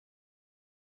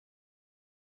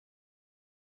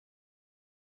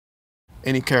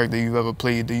any character you've ever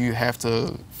played, do you have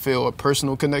to feel a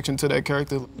personal connection to that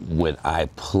character? When I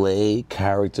play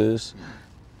characters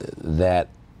that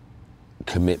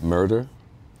commit murder,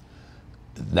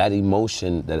 that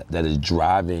emotion that is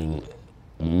driving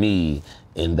me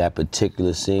in that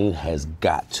particular scene has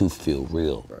got to feel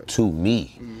real to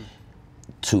me.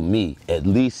 To me, at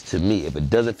least to me. If it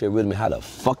doesn't feel real to me, how the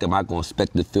fuck am I gonna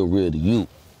expect it to feel real to you?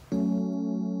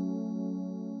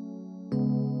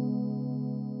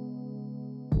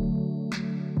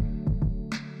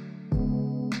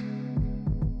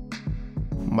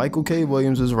 Michael K.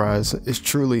 Williams' rise is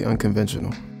truly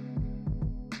unconventional.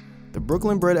 The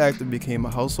Brooklyn-bred actor became a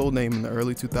household name in the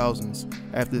early 2000s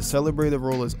after his celebrated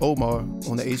role as Omar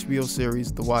on the HBO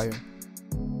series The Wire.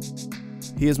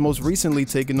 He has most recently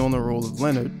taken on the role of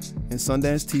Leonard in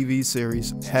Sundance TV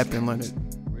series Hap and Leonard.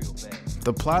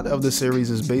 The plot of the series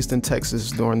is based in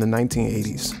Texas during the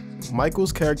 1980s.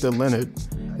 Michael's character Leonard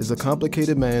is a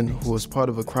complicated man who is part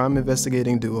of a crime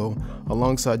investigating duo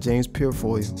alongside James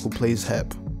Purefoy, who plays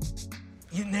Hap.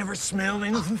 You never smelled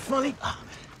anything funny?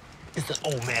 It's an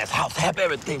old man's house. Hap,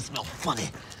 everything smells funny.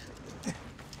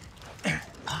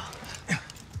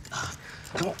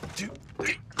 Come on, dude.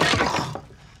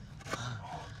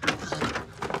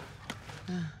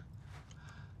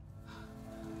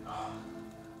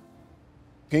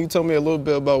 Can you tell me a little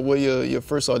bit about what your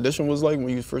first audition was like when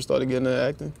you first started getting into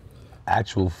acting?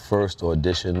 Actual first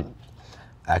audition,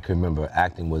 I can remember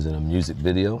acting was in a music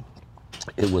video.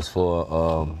 It was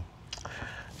for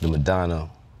the Madonna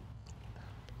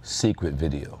Secret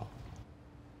video.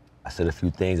 I said a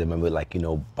few things. I remember, like, you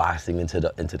know, boxing into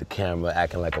the camera,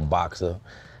 acting like a boxer.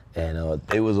 And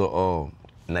it was a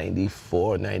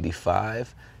 94,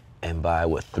 95. And by,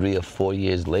 3 or 4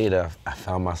 years later, I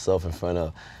found myself in front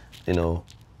of, you know,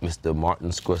 Mr. Martin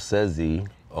Scorsese in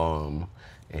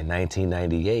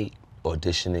 1998,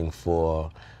 auditioning for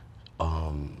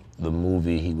the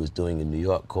movie he was doing in New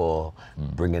York called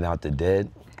Bringing Out the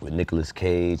Dead with Nicolas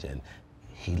Cage. And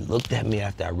he looked at me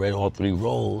after I read all 3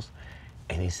 roles,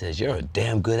 and he says, "You're a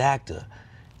damn good actor."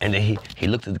 And then he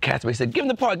looked at the cast, he said, "Give him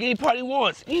the part, get any part he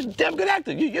wants. He's a damn good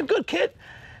actor, you're good, kid."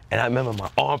 And I remember my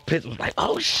armpits was like,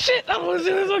 oh shit, I was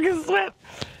in this fucking sweat.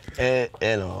 And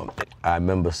I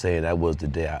remember saying that was the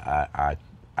day I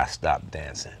stopped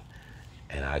dancing,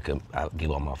 and I give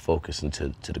all my focus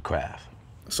into the craft.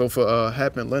 So for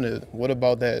Hap and Leonard, what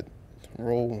about that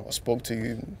role spoke to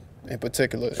you in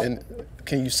particular? And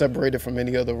can you separate it from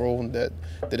any other role that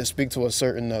did it speak to a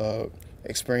certain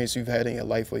experience you've had in your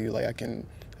life where you like, I can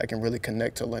really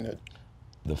connect to Leonard?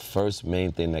 The first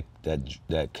main thing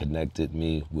that connected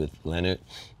me with Leonard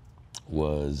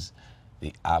was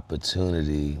the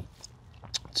opportunity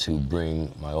to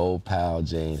bring my old pal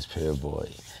James Purefoy.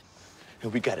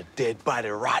 And we got a dead body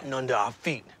rotting under our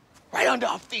feet. Right under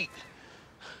our feet.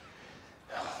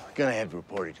 Gonna have to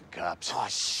report it to the cops. Oh,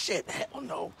 shit. Hell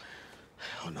no.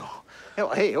 Hell no. Hell,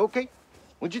 hey, okay.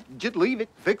 Well, just leave it.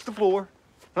 Fix the floor.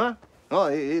 Huh? Well,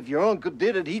 if your uncle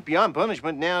did it, he's beyond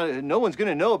punishment now. No one's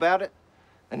gonna know about it.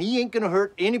 And he ain't gonna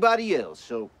hurt anybody else,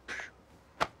 so...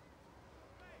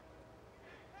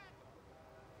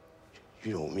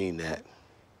 You don't mean that.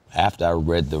 After I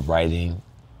read the writing,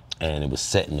 and it was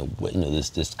set in the, you know,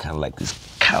 this kind of like this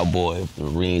cowboy,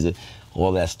 Marines,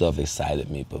 all that stuff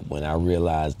excited me. But when I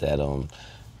realized that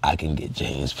I can get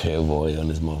James Purefoy on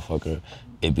this motherfucker,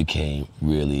 it became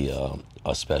really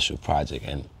a special project.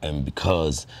 And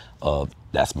because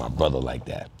that's my brother like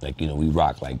that. Like, you know, we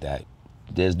rock like that.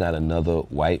 There's not another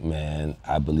white man,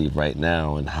 I believe right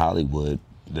now in Hollywood,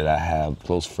 that I have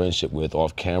close friendship with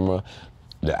off camera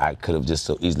that I could have just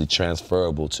so easily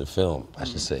transferable to film, I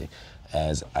should say,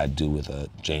 as I do with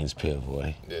James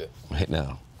Purefoy right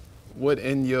now. What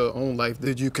in your own life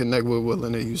did you connect with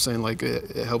Leonard? You saying like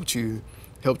it helped you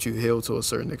heal to a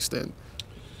certain extent?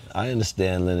 I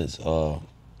understand Leonard's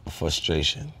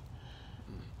frustration,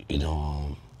 you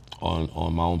know,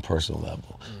 on my own personal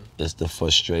level. It's the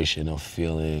frustration of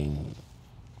feeling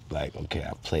like, okay,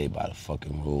 I played by the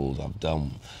fucking rules. I've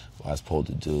done what I was supposed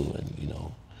to do, and you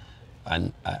know,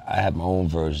 I have my own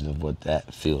version of what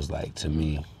that feels like to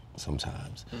me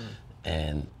sometimes,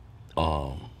 and you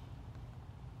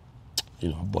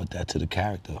know, I brought that to the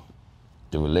character.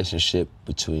 The relationship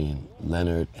between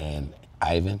Leonard and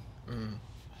Ivan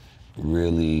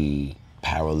really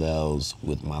parallels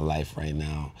with my life right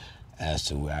now as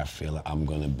to where I feel like I'm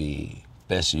gonna be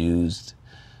best used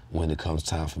when it comes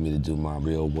time for me to do my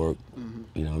real work.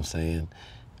 You know what I'm saying?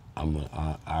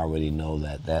 I already know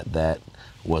that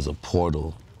was a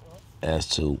portal as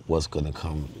to what's gonna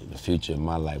come in the future in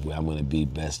my life, where I'm gonna be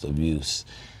best of use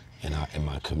in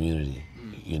my community,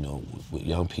 you know, with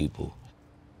young people.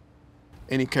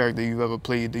 any character you've ever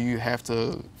played, do you have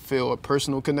to feel a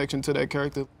personal connection to that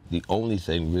character? The only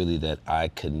thing really that I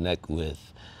connect with,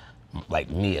 like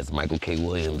me as Michael K.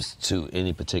 Williams, to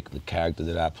any particular character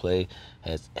that I play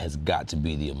has got to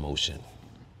be the emotion.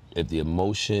 If the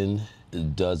emotion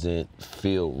doesn't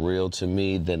feel real to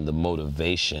me, then the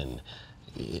motivation,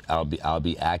 I'll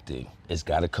be acting. It's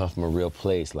got to come from a real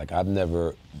place. Like I've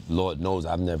never, Lord knows,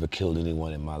 I've never killed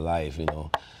anyone in my life. You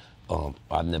know,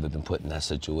 I've never been put in that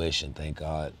situation, thank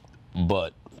God.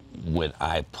 But when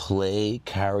I play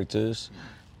characters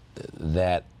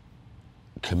that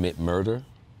commit murder,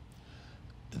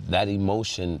 that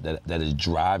emotion that is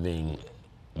driving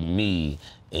me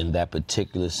in that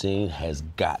particular scene has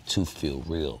got to feel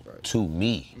real to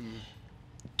me.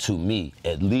 To me,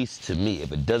 at least to me.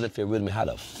 If it doesn't feel real to me, how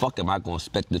the fuck am I gonna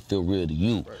expect it to feel real to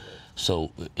you?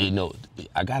 So, you know,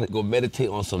 I gotta go meditate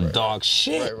on some dark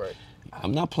shit.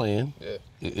 I'm not playing.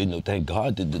 You know, thank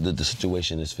God the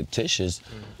situation is fictitious.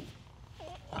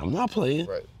 I'm not playing.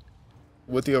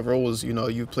 With your roles, you know,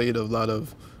 you played a lot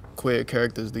of queer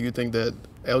characters. Do you think that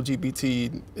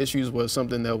LGBT issues were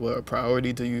something that were a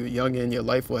priority to you young in your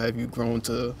life, or have you grown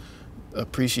to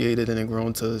appreciate it and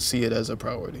grown to see it as a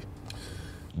priority?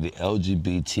 The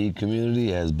LGBT community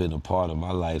has been a part of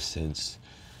my life since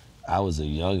I was a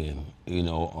youngin'. You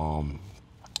know,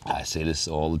 I say this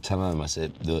all the time. I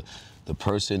said the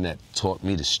person that taught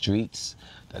me the streets,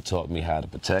 that taught me how to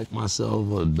protect myself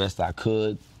the best I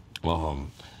could,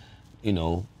 you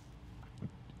know,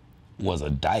 was a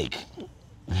dyke.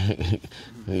 You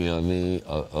know what I mean?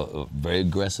 A very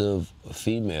aggressive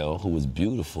female who was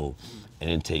beautiful and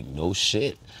didn't take no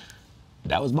shit.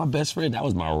 That was my best friend. That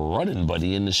was my running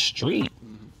buddy in the street.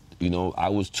 You know, I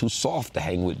was too soft to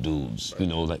hang with dudes. You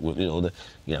know, like, you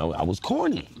know, I was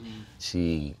corny.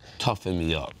 She toughened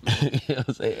me up. You know what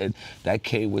I'm saying? And that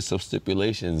came with some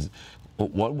stipulations.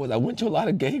 One was I went to a lot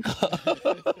of gay clubs.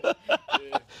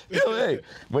 You know, hey,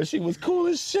 but she was cool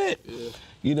as shit.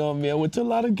 You know what I mean? I went to a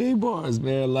lot of gay bars,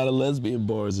 man, a lot of lesbian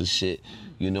bars and shit.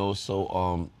 You know,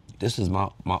 so this is my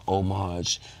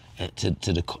homage to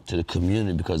the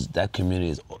community, because that community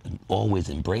has always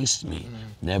embraced me,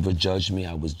 never judged me.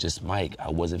 I was just Mike. I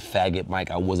wasn't faggot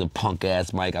Mike. I wasn't punk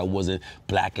ass Mike. I wasn't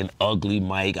black and ugly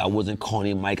Mike. I wasn't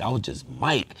corny Mike. I was just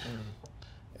Mike.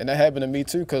 And that happened to me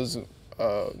too, because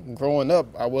growing up,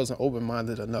 I wasn't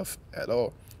open-minded enough at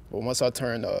all. But once I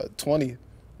turned 20,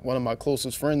 one of my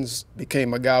closest friends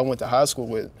became a guy I went to high school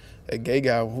with, a gay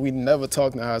guy. We never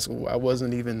talked in high school. I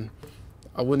wouldn't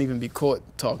even be caught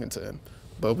talking to him.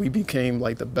 But we became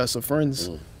like the best of friends.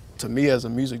 To me, as a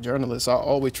music journalist, I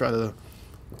always try to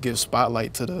give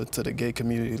spotlight to the gay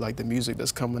community, like the music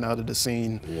that's coming out of the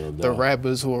scene, the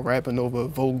rappers who are rapping over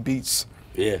Vogue beats.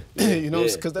 You know,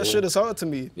 because that shit is hard to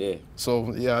me.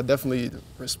 So yeah, I definitely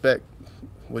respect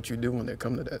what you do when it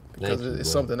comes to that, because it's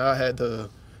something I had to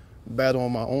battle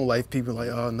in my own life. People like,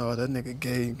 oh no, that nigga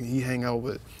gay, he hang out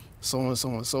with so and so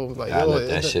and so. Like, I let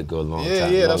that shit go a long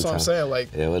time. Yeah, that's what I'm saying.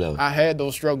 Like, whatever. I had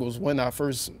those struggles when I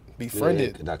first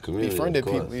befriended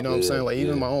people. You know what I'm saying? Like,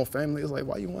 even my own family is like,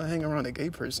 why you want to hang around a gay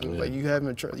person? Like, you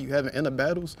haven't inner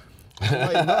battles.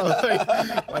 I'm like, no,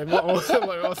 like my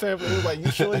own family was like, you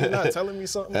sure you're not telling me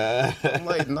something? I'm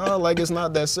like, nah, like it's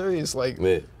not that serious. Like,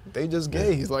 they just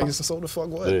gay. He's like, so the fuck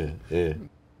what?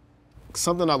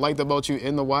 Something I liked about you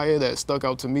in The Wire that stuck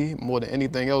out to me more than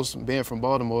anything else, being from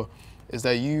Baltimore, is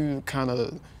that you kind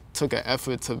of took an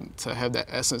effort to have that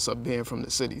essence of being from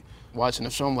the city. Watching the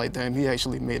show, I'm like, damn, he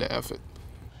actually made an effort.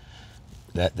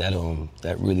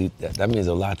 That means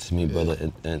a lot to me,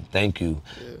 brother, and thank you.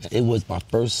 It was my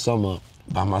first summer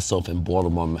by myself in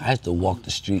Baltimore. I had to walk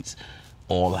the streets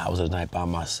all hours of the night by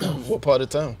myself. What part of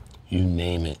town? You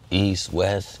name it, east,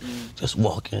 west, just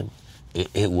walking.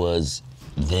 It was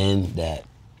then that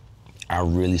I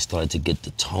really started to get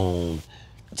the tone,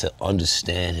 to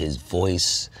understand his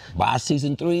voice. By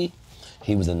season 3,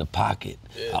 he was in the pocket.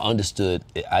 I understood.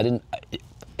 I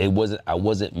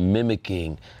wasn't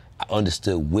mimicking. I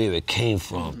understood where it came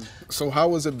from. So how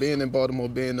was it being in Baltimore,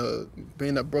 being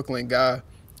a Brooklyn guy?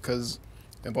 Because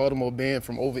in Baltimore, being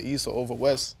from over east or over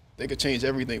west, they could change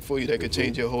everything for you. They could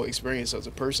change your whole experience as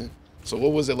a person. So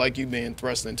what was it like you being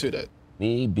thrust into that?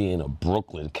 Me being a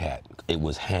Brooklyn cat, it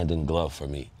was hand in glove for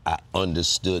me. I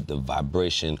understood the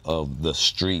vibration of the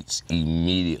streets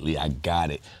immediately. I got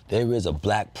it. There is a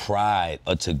black pride,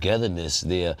 a togetherness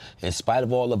there. In spite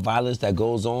of all the violence that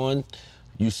goes on,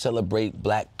 you celebrate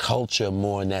black culture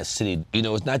more in that city. You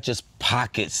know, it's not just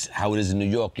pockets, how it is in New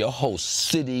York. Your whole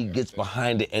city gets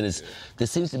behind it, and there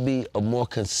seems to be a more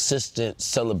consistent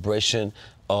celebration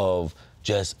of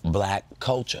just black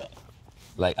culture.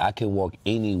 Like, I can walk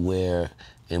anywhere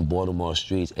in Baltimore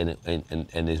streets, and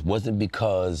it wasn't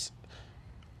because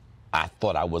I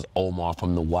thought I was Omar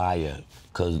from The Wire,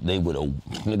 because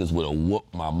niggas would have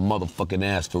whooped my motherfucking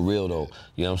ass for real though.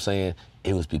 You know what I'm saying?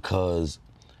 It was because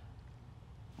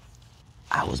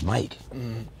I was Mike.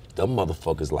 Them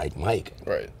motherfuckers like Mike.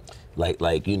 Right.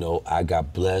 Like, you know, I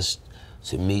got blessed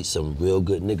to meet some real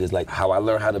good niggas. Like how I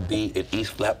learned how to be in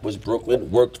East Flatbush,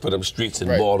 Brooklyn, worked for them streets in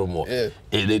Baltimore. Yeah.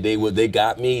 They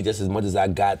got me just as much as I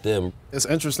got them. It's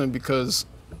interesting because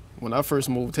when I first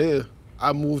moved here,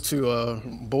 I moved to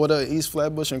border East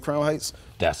Flatbush and Crown Heights.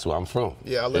 That's where I'm from.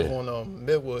 Yeah, I live on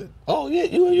Midwood. Oh yeah,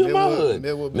 you in my hood.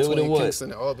 Midwood between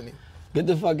Kingston and Albany. Get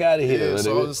the fuck out of here. Yeah,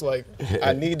 so I was just like,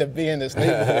 I need to be in this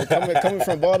neighborhood. Coming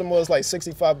from Baltimore, it's like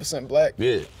 65% black.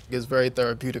 Yeah. It's very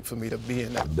therapeutic for me to be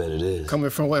in that. I bet it is. Coming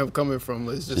from where I'm coming from,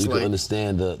 it's just so you like. can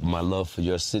understand my love for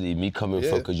your city, me coming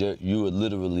from, because you were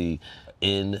literally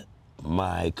in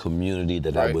my community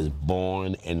that I was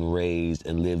born and raised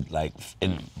and lived like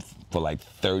for like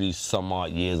 30 some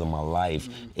odd years of my life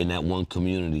in that one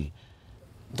community.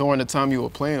 During the time you were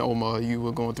playing Omar, you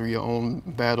were going through your own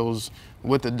battles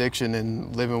with addiction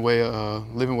and living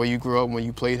where you grew up when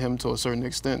you played him to a certain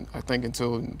extent, I think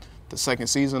until the second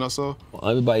season or so. Well,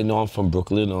 everybody know I'm from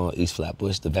Brooklyn or East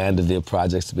Flatbush, the Vanderbilt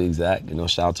projects to be exact. You know,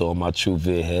 shout out to all my true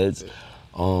Vid heads.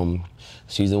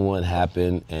 Season 1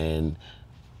 happened and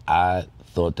I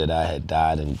thought that I had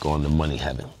died and gone to money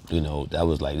heaven. You know, that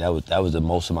was the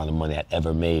most amount of money I'd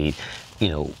ever made, you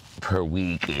know, per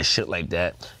week and shit like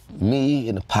that. Me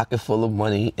in a pocket full of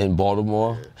money in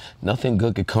Baltimore, nothing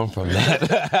good could come from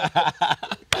that.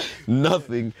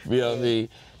 Nothing, you know what I mean?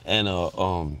 And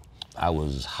I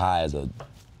was high as the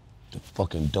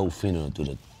fucking dope fiend through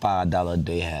the $5 a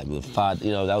day habit. With five,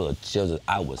 you know,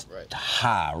 I was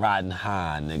high, riding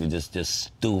high, nigga, just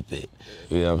stupid.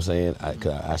 You know what I'm saying?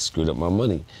 I screwed up my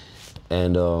money.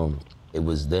 And it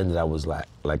was then that I was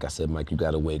like I said, Mike, you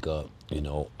gotta wake up, you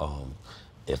know.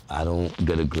 If I don't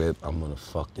get a grip, I'm gonna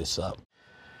fuck this up.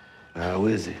 How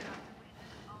is he?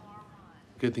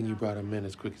 Good thing you brought him in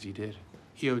as quick as you did.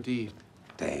 He OD'd.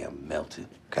 Damn, melted.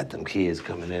 Got them kids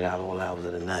coming in out all hours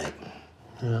of the night.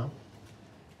 You know?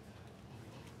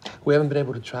 We haven't been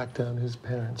able to track down his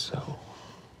parents, so...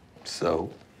 So?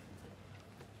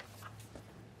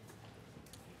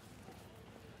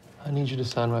 I need you to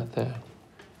sign right there.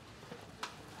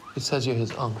 It says you're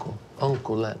his uncle,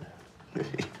 Uncle Leonard. You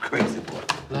crazy boy.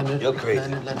 Leonard, you're crazy.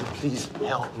 Leonard, please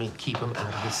help me keep him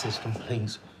out of the system,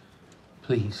 please.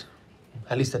 Please.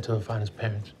 At least until I find his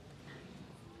parents.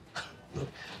 Look,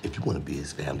 if you want to be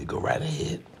his family, go right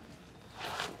ahead.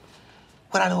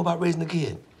 What I know about raising a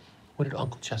kid? What did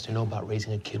Uncle Chester know about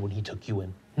raising a kid when he took you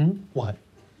in? What?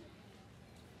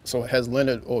 So has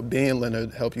Leonard, or being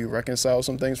Leonard, helped you reconcile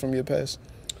some things from your past?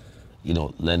 You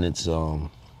know, Leonard's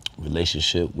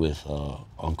relationship with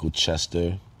Uncle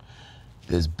Chester,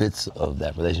 there's bits of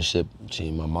that relationship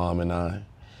between my mom and I,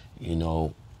 you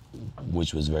know,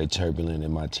 which was very turbulent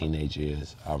in my teenage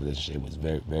years. Our relationship was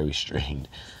very, very strained.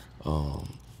 You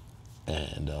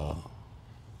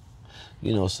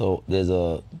know, so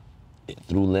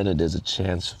through Leonard, there's a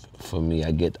chance for me.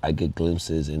 I get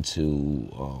glimpses into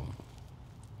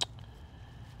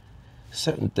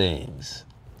certain things,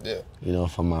 you know,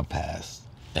 from my past,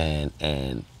 and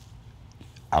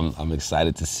I'm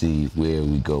excited to see where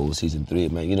we go season 3.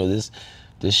 Man, you know, this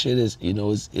shit is, you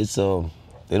know, it's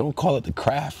they don't call it the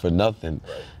craft for nothing.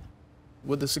 Right.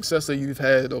 With the success that you've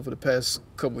had over the past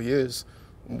couple of years,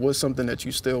 what's something that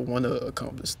you still want to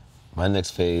accomplish? My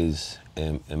next phase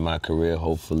in my career,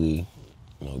 hopefully,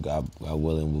 you know, God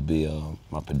willing, will be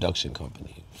my production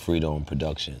company, Freedom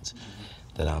Productions,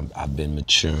 that I've been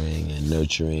maturing and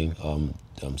nurturing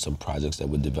some projects that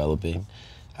we're developing.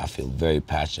 I feel very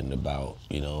passionate about,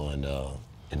 you know,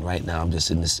 and right now I'm just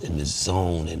in this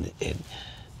zone, and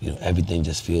you know, everything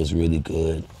just feels really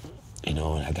good, you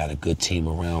know, and I got a good team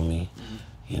around me,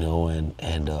 you know, and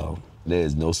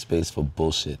there's no space for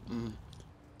bullshit.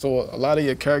 So a lot of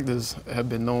your characters have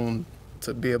been known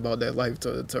to be about that life,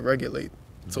 to regulate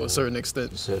to a certain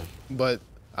extent. Sure. But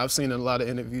I've seen in a lot of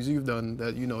interviews you've done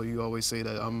that, you know, you always say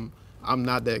that I'm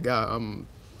not that guy. I'm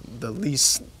the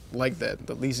least like that,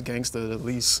 the least gangster, the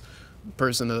least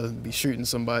person to be shooting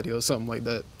somebody or something like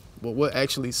that. But what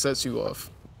actually sets you off?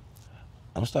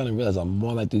 I'm starting to realize I'm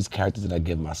more like these characters that I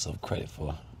give myself credit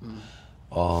for.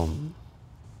 I'm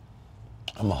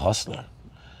a hustler.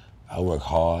 I work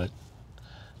hard.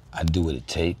 I do what it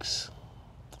takes.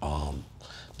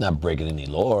 Not breaking any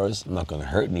laws. I'm not gonna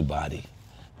hurt anybody,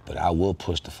 but I will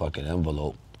push the fucking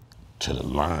envelope to the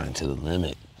line, to the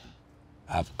limit.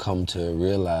 I've come to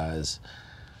realize,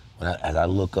 as I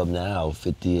look up now,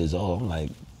 50 years old, I'm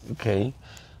like, okay,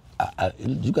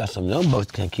 you got some young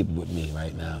bucks can't keep it with me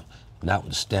right now. Not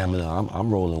with the stamina I'm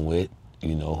rolling with,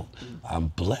 you know. I'm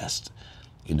blessed,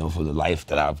 you know, for the life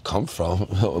that I've come from,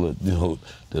 you know,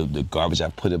 the garbage I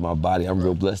put in my body. I'm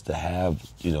real blessed to have,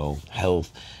 you know,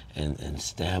 health and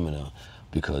stamina,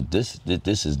 because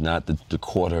this is not the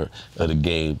quarter of the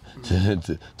game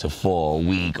to fall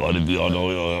weak or to be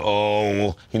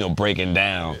you know, breaking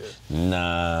down.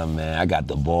 Nah, man, I got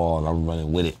the ball. I'm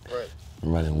running with it. Right.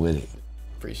 I'm running with it.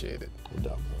 Appreciate it. No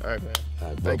doubt. All right, man. All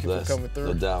right, Thank you for coming through.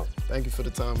 No doubt. Thank you for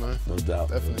the time, man. No doubt.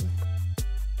 Definitely. Man.